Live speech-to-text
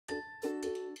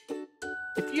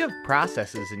If you have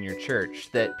processes in your church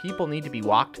that people need to be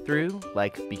walked through,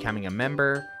 like becoming a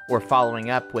member or following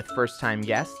up with first-time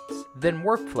guests, then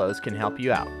workflows can help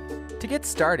you out. To get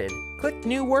started, click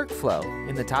New Workflow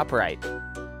in the top right.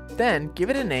 Then give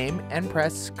it a name and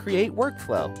press Create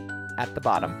Workflow at the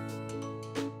bottom.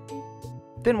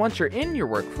 Then once you're in your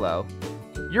workflow,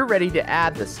 you're ready to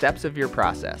add the steps of your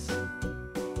process.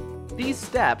 These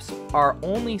steps are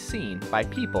only seen by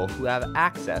people who have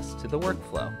access to the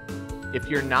workflow. If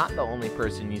you're not the only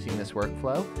person using this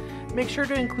workflow, make sure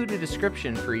to include a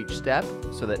description for each step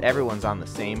so that everyone's on the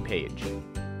same page.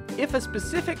 If a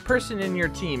specific person in your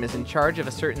team is in charge of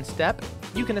a certain step,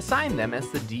 you can assign them as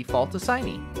the default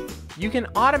assignee. You can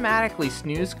automatically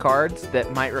snooze cards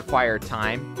that might require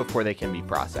time before they can be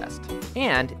processed.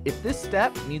 And if this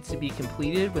step needs to be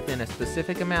completed within a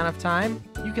specific amount of time,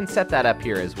 you can set that up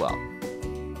here as well.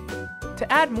 To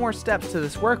add more steps to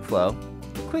this workflow,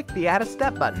 click the Add a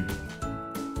Step button.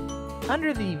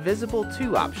 Under the Visible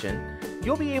To option,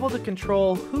 you'll be able to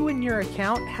control who in your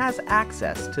account has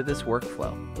access to this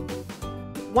workflow.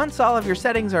 Once all of your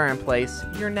settings are in place,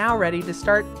 you're now ready to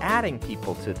start adding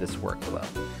people to this workflow.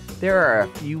 There are a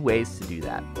few ways to do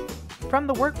that. From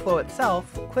the workflow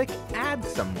itself, click Add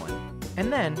Someone,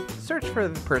 and then search for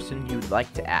the person you'd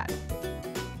like to add.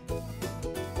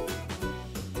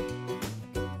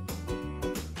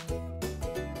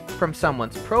 From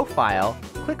someone's profile,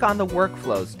 click on the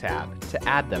Workflows tab to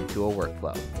add them to a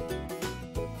workflow.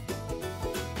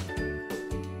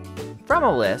 From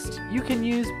a list, you can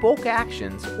use bulk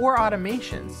actions or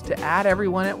automations to add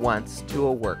everyone at once to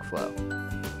a workflow.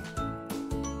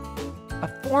 A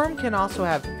form can also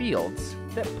have fields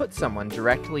that put someone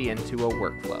directly into a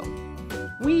workflow.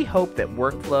 We hope that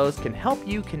workflows can help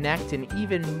you connect in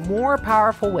even more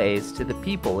powerful ways to the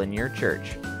people in your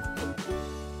church.